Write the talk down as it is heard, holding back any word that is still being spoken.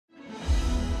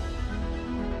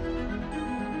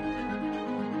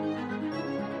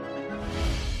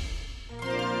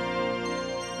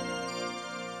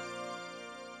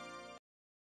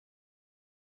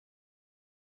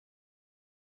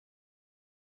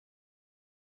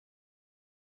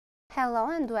Hello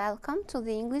and welcome to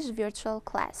the English virtual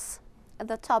class.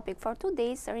 The topic for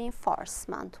today is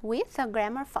reinforcement with a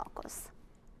grammar focus.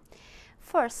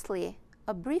 Firstly,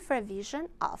 a brief revision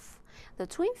of the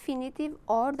to infinitive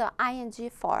or the ing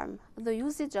form, the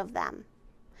usage of them.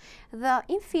 The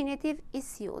infinitive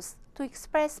is used to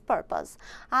express purpose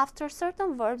after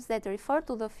certain verbs that refer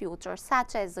to the future,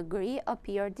 such as agree,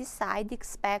 appear, decide,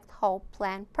 expect, hope,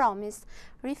 plan, promise,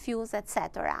 refuse,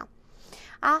 etc.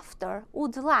 After,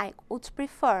 would like, would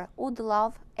prefer, would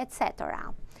love,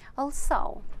 etc.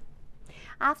 Also,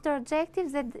 after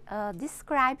adjectives that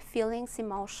describe feelings,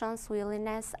 emotions,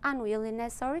 willingness,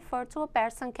 unwillingness, or refer to a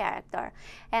person character,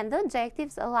 and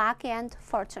adjectives lucky and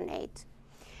fortunate.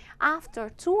 After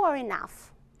to or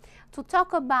enough, to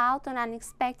talk about an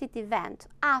unexpected event,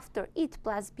 after it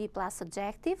plus be plus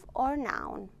adjective or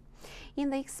noun. In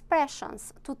the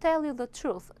expressions, to tell you the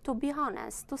truth, to be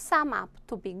honest, to sum up,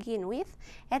 to begin with,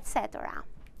 etc.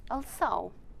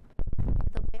 Also,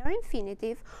 the bare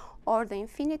infinitive or the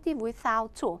infinitive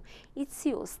without to. It's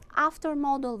used after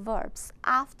modal verbs,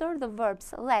 after the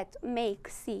verbs let, make,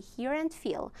 see, hear and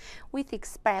feel, with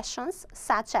expressions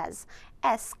such as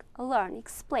ask, learn,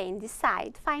 explain,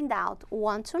 decide, find out,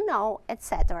 want to know,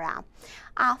 etc.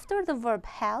 After the verb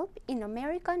help in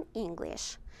American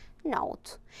English.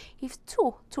 Note, if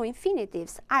two to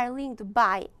infinitives are linked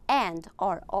by and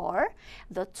or,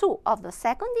 the to of the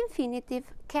second infinitive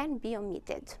can be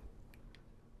omitted.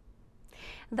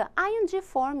 The ing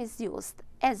form is used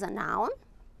as a noun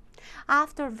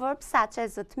after verbs such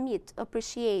as admit,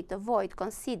 appreciate, avoid,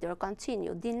 consider,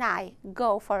 continue, deny,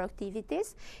 go for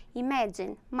activities,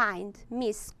 imagine, mind,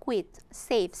 miss, quit,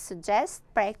 save, suggest,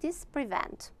 practice,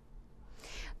 prevent.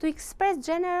 To express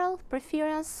general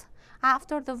preference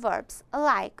after the verbs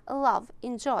like, love,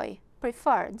 enjoy,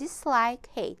 prefer, dislike,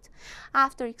 hate,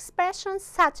 after expressions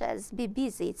such as be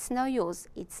busy, it's no use,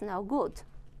 it's no good.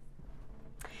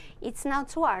 It's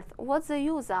not worth, what's the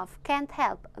use of, can't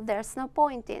help, there's no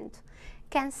point in,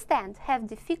 can stand, have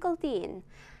difficulty in,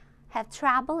 have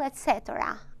trouble,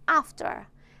 etc. After,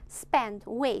 spend,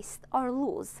 waste, or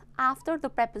lose, after the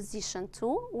preposition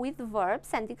to, with verbs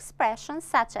and expressions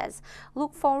such as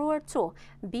look forward to,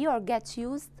 be or get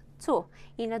used to,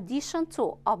 in addition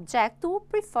to, object to,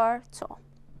 prefer to.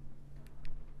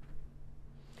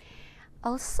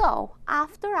 Also,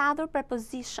 after other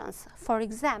prepositions, for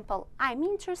example, I'm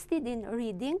interested in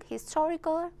reading historic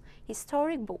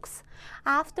books.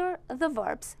 After the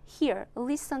verbs hear,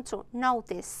 listen to,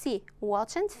 notice, see,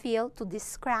 watch and feel to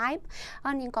describe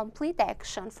an incomplete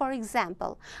action. For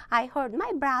example, I heard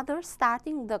my brother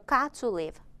starting the car to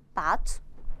leave, but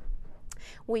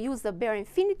we use the bare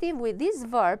infinitive with these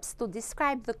verbs to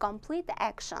describe the complete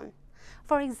action.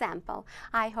 For example,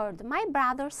 I heard my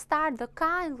brother start the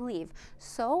car and leave,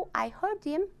 so I heard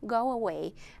him go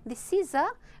away. This is a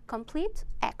complete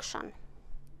action.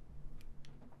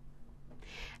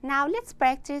 Now let's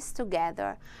practice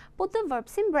together. Put the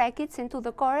verbs in brackets into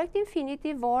the correct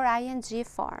infinitive or ing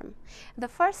form. The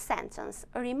first sentence,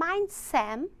 remind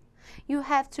Sam you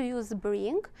have to use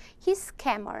bring his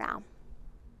camera.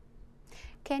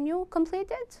 Can you complete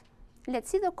it?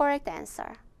 Let's see the correct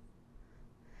answer.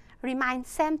 Remind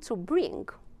Sam to bring.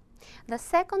 The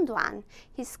second one,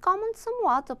 his comment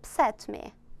somewhat upset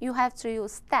me. You have to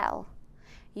use tell.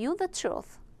 You the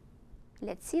truth.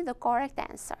 Let's see the correct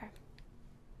answer.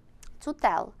 To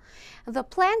tell. The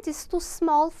plant is too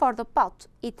small for the pot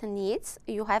it needs.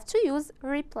 You have to use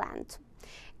replant.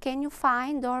 Can you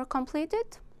find or complete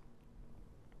it?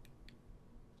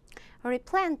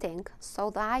 Replanting, so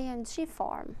the ing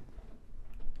form.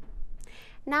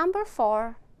 Number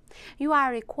 4. You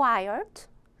are required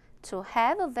to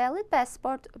have a valid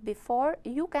passport before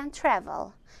you can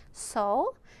travel.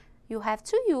 So, you have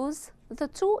to use the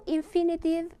to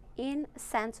infinitive in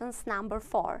sentence number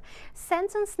 4.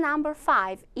 Sentence number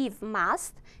 5, if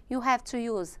must, you have to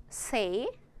use say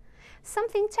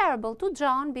something terrible to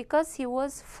John because he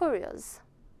was furious.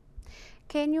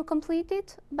 Can you complete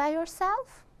it by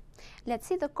yourself? Let's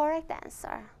see the correct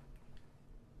answer.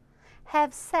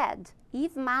 Have said,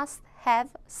 if must,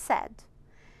 have said.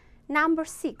 Number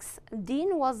 6,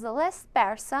 Dean was the last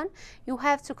person. You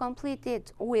have to complete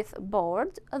it with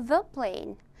board the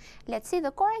plane. Let's see the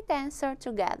correct answer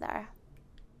together.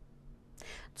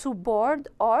 To board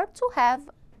or to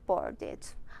have boarded.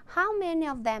 How many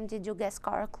of them did you guess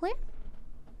correctly?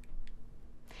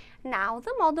 Now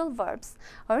the modal verbs.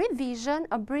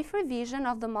 A brief revision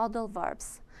of the modal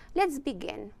verbs. Let's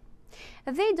begin.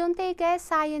 They don't take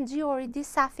s, ing, or ed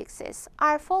suffixes,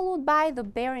 are followed by the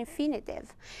bare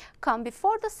infinitive, come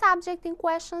before the subject in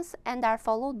questions, and are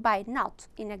followed by not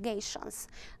in negations.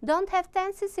 Don't have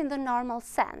tenses in the normal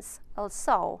sense,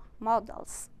 also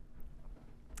modals.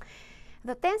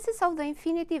 The tenses of the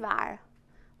infinitive are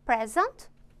present,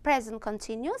 present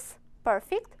continuous,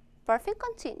 perfect, perfect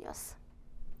continuous.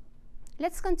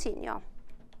 Let's continue.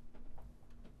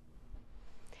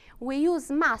 We use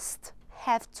must,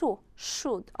 have to,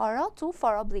 should, or ought to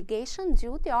for obligation,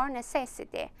 duty, or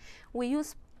necessity. We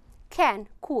use can,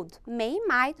 could, may,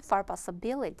 might for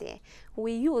possibility.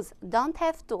 We use don't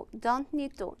have to, don't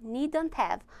need to, needn't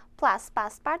have, plus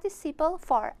past participle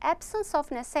for absence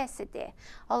of necessity.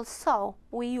 Also,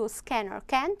 we use can or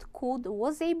can't, could,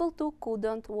 was able to,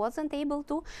 couldn't, wasn't able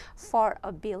to for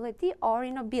ability or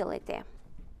inability.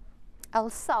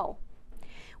 Also,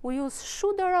 we use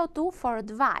should or ought to for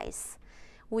advice.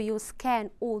 We use can,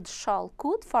 would, shall,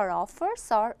 could for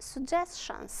offers or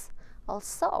suggestions.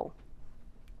 Also,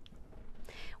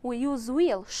 we use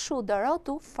will, should, or ought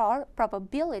to for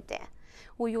probability.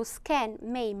 We use can,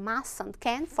 may, mustn't,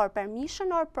 can for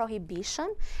permission or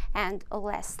prohibition. And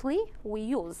lastly, we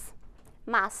use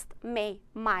must, may,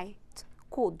 might,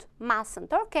 could,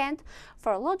 mustn't, or can't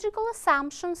for logical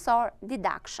assumptions or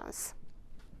deductions.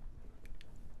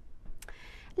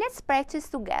 Let's practice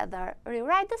together.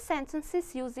 Rewrite the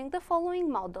sentences using the following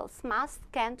models: must,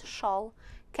 can't, shall,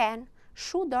 can,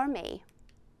 should, or may.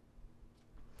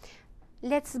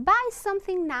 Let's buy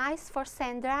something nice for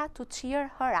Sandra to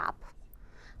cheer her up.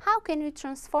 How can we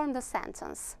transform the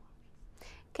sentence?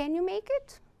 Can you make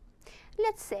it?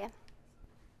 Let's see.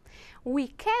 We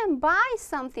can buy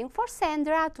something for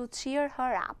Sandra to cheer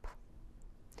her up.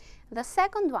 The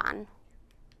second one.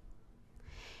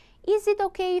 Is it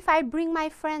okay if I bring my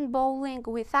friend bowling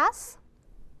with us?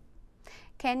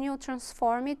 Can you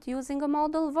transform it using a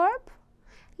modal verb?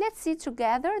 Let's see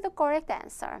together the correct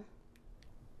answer.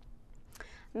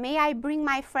 May I bring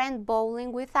my friend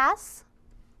bowling with us?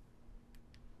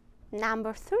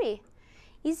 Number 3.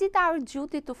 Is it our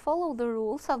duty to follow the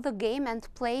rules of the game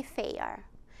and play fair?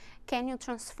 Can you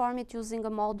transform it using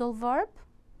a modal verb?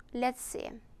 Let's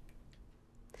see.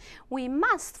 We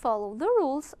must follow the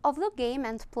rules of the game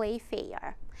and play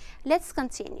fair. Let's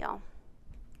continue.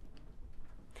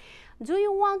 Do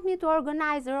you want me to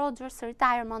organize Roger's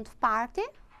retirement party?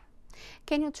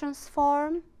 Can you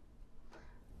transform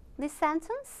this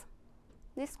sentence,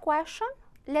 this question?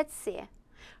 Let's see.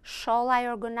 Shall I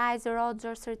organize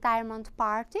Roger's retirement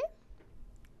party?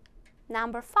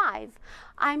 Number 5.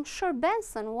 I'm sure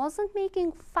Benson wasn't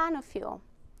making fun of you.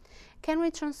 Can we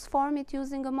transform it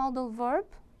using a modal verb?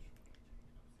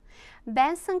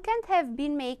 Benson can't have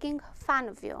been making fun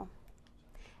of you.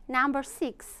 Number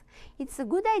 6. It's a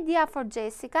good idea for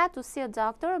Jessica to see a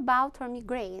doctor about her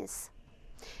migraines.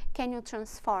 Can you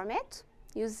transform it?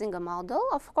 Using a modal,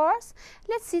 of course.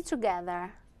 Let's see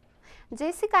together.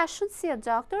 Jessica should see a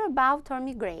doctor about her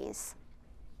migraines.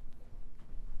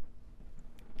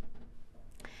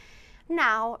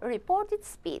 Now, reported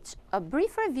speech, a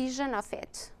brief revision of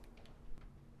it.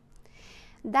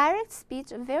 Direct speech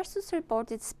versus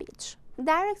reported speech.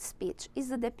 Direct speech is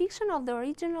the depiction of the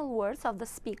original words of the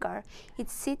speaker.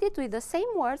 It's cited with the same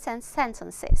words and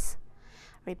sentences.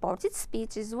 Reported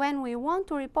speech is when we want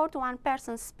to report one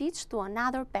person's speech to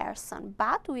another person,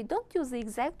 but we don't use the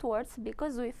exact words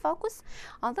because we focus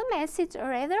on the message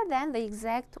rather than the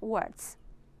exact words.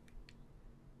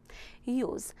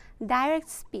 Use. Direct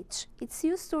speech. It's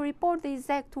used to report the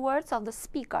exact words of the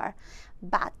speaker,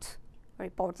 but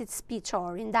reported speech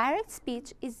or indirect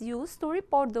speech is used to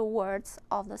report the words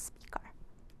of the speaker.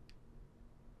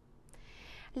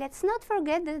 Let's not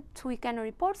forget that we can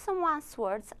report someone's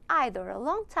words either a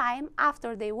long time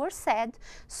after they were said,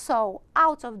 so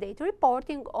out-of-date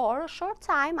reporting, or a short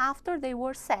time after they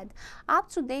were said,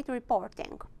 up-to-date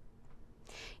reporting.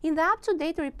 In the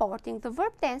up-to-date reporting, the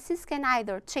verb tenses can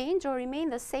either change or remain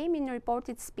the same in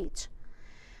reported speech.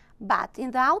 But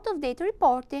in the out-of-date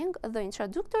reporting, the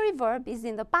introductory verb is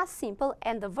in the past simple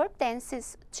and the verb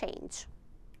tenses change.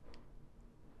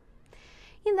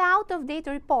 In the out-of-date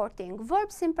reporting,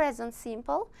 verbs in present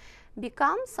simple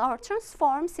becomes or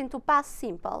transforms into past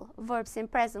simple. Verbs in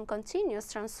present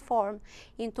continuous transform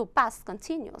into past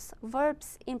continuous.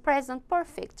 Verbs in present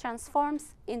perfect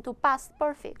transforms into past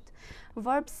perfect.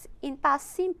 Verbs in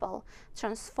past simple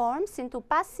transforms into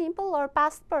past simple or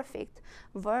past perfect.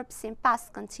 Verbs in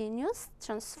past continuous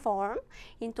transform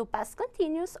into past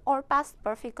continuous or past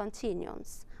perfect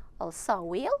continuous. Also,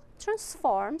 will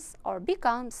transforms or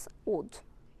becomes would.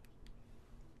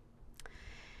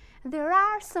 There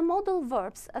are some modal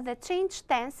verbs that change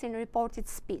tense in reported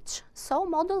speech. So,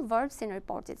 modal verbs in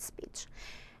reported speech.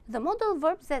 The modal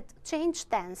verbs that change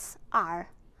tense are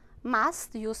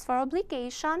must, used for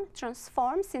obligation,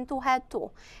 transforms into had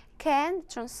to. Can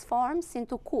transforms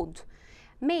into could.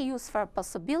 May, used for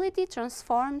possibility,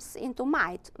 transforms into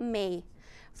might. May,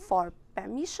 for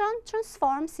permission,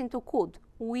 transforms into could.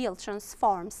 Will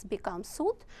transforms becomes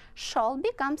would. Shall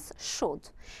becomes should.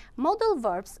 Modal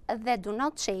verbs that do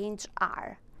not change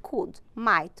are could,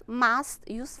 might, must,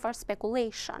 used for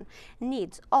speculation,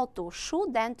 need, ought to,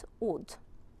 should, and would.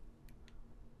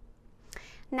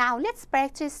 Now let's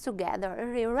practice together.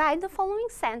 Rewrite the following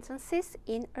sentences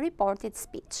in reported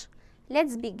speech.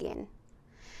 Let's begin.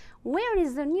 Where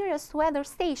is the nearest weather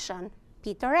station?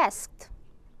 Peter asked.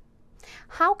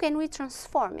 How can we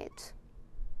transform it?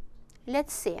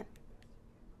 Let's see.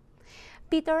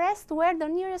 Peter asked where the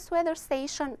nearest weather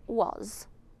station was.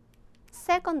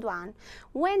 Second one.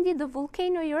 When did the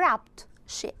volcano erupt?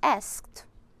 She asked.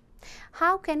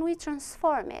 How can we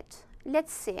transform it?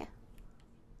 Let's see.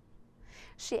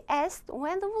 She asked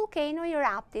when the volcano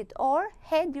erupted or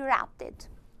had erupted.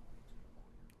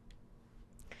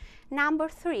 Number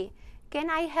 3. Can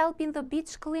I help in the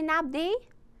beach cleanup day?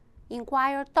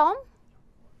 Inquired Tom.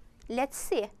 Let's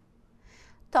see.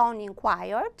 Tom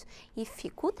inquired if he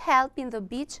could help in the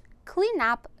beach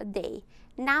cleanup day.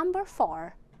 Number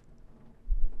 4.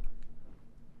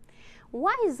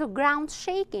 Why is the ground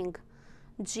shaking?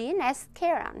 Jean asked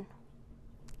Karen.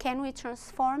 Can we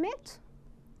transform it?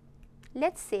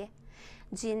 Let's see.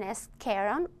 Jean asked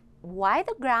Karen why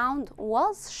the ground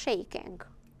was shaking.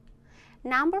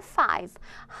 Number 5.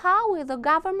 How will the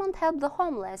government help the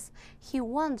homeless? He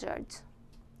wondered.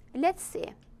 Let's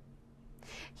see.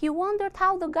 He wondered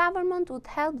how the government would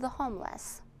help the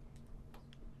homeless.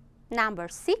 Number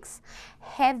 6.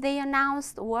 Have they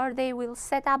announced where they will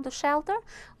set up the shelter?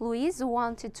 Louise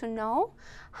wanted to know.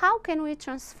 How can we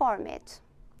transform it?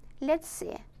 Let's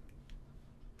see.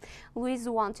 Louise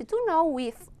wanted to know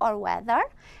if or whether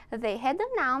they had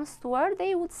announced where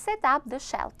they would set up the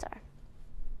shelter.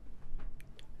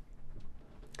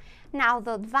 Now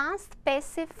the advanced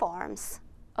passive forms.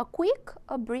 A quick,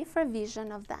 brief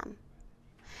revision of them.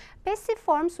 Passive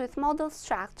forms with modal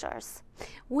structures.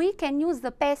 We can use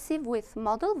the passive with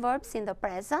modal verbs in the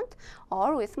present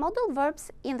or with modal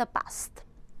verbs in the past.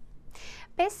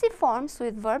 Passive forms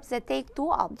with verbs that take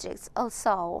two objects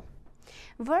also.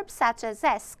 Verbs such as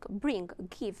ask, bring,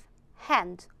 give,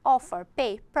 hand, offer,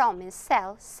 pay, promise,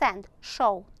 sell, send,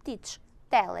 show, teach,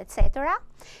 tell, etc.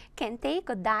 can take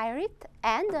a direct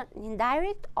and an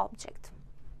indirect object.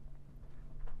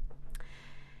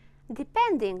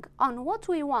 Depending on what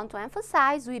we want to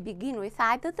emphasize, we begin with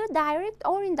either the direct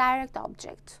or indirect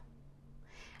object.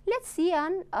 Let's see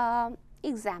an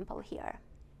example here.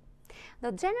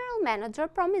 The general manager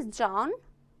promised John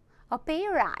a pay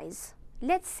rise.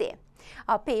 Let's see.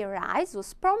 A pay rise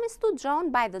was promised to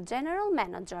John by the general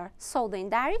manager, so the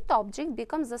indirect object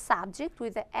becomes the subject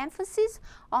with the emphasis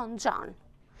on John.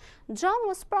 John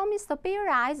was promised a pay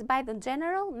rise by the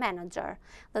general manager.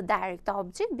 The direct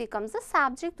object becomes the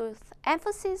subject with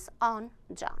emphasis on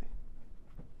John.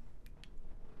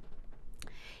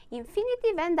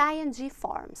 Infinitive and ing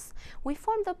forms. We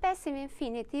form the passive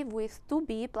infinitive with to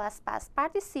be plus past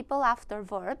participle after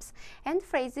verbs and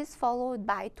phrases followed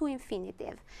by to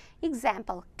infinitive.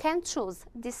 Example, can choose,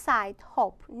 decide,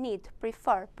 hope, need,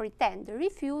 prefer, pretend,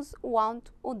 refuse, want,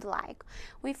 would like.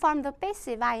 We form the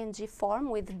passive ing form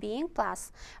with being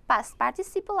plus past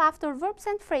participle after verbs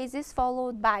and phrases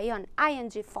followed by an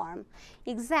ing form.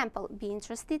 Example, be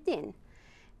interested in.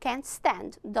 Can't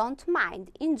stand, don't mind,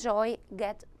 enjoy,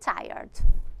 get tired.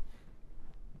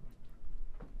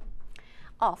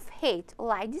 Of, hate,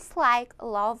 like, dislike,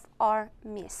 love, or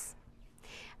miss.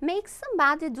 Make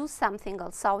somebody do something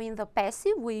also. In the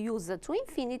passive, we use the to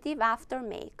infinitive after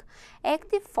make.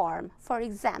 Active form, for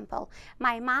example,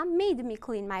 my mom made me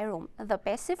clean my room. The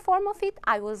passive form of it,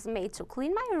 I was made to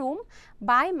clean my room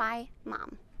by my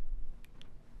mom.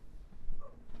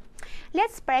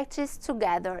 Let's practice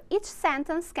together. Each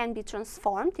sentence can be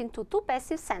transformed into two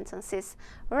passive sentences.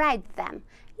 Write them.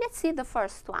 Let's see the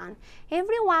first one.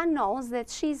 Everyone knows that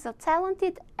she is a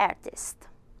talented artist.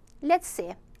 Let's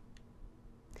see.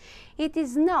 It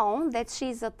is known that she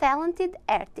is a talented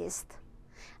artist.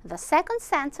 The second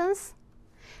sentence,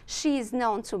 she is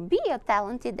known to be a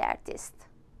talented artist.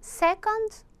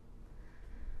 Second,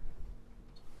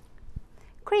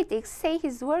 critics say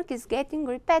his work is getting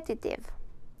repetitive.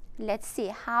 Let's see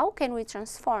how can we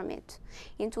transform it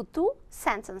into two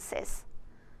sentences.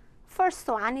 First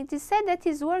one, it is said that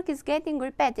his work is getting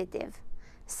repetitive.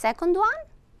 Second one,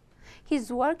 His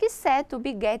work is said to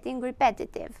be getting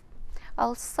repetitive.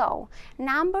 Also,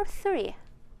 number 3.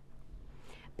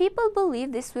 People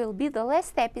believe this will be the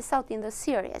last episode in the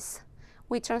series.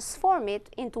 We transform it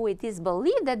into it is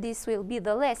believed that this will be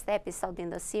the last episode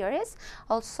in the series.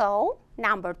 Also,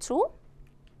 number 2.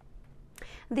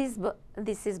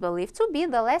 This is believed to be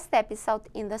the last episode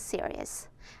in the series.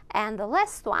 And the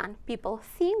last one, people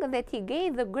think that he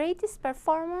gave the greatest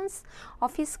performance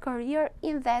of his career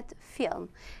in that film.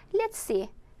 Let's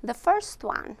see, the first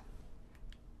one.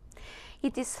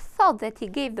 It is thought that he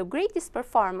gave the greatest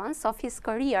performance of his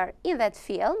career in that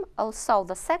film. Also,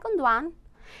 the second one,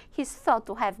 he's thought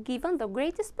to have given the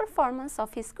greatest performance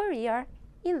of his career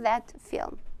in that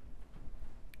film.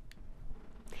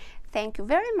 Thank you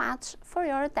very much for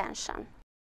your attention.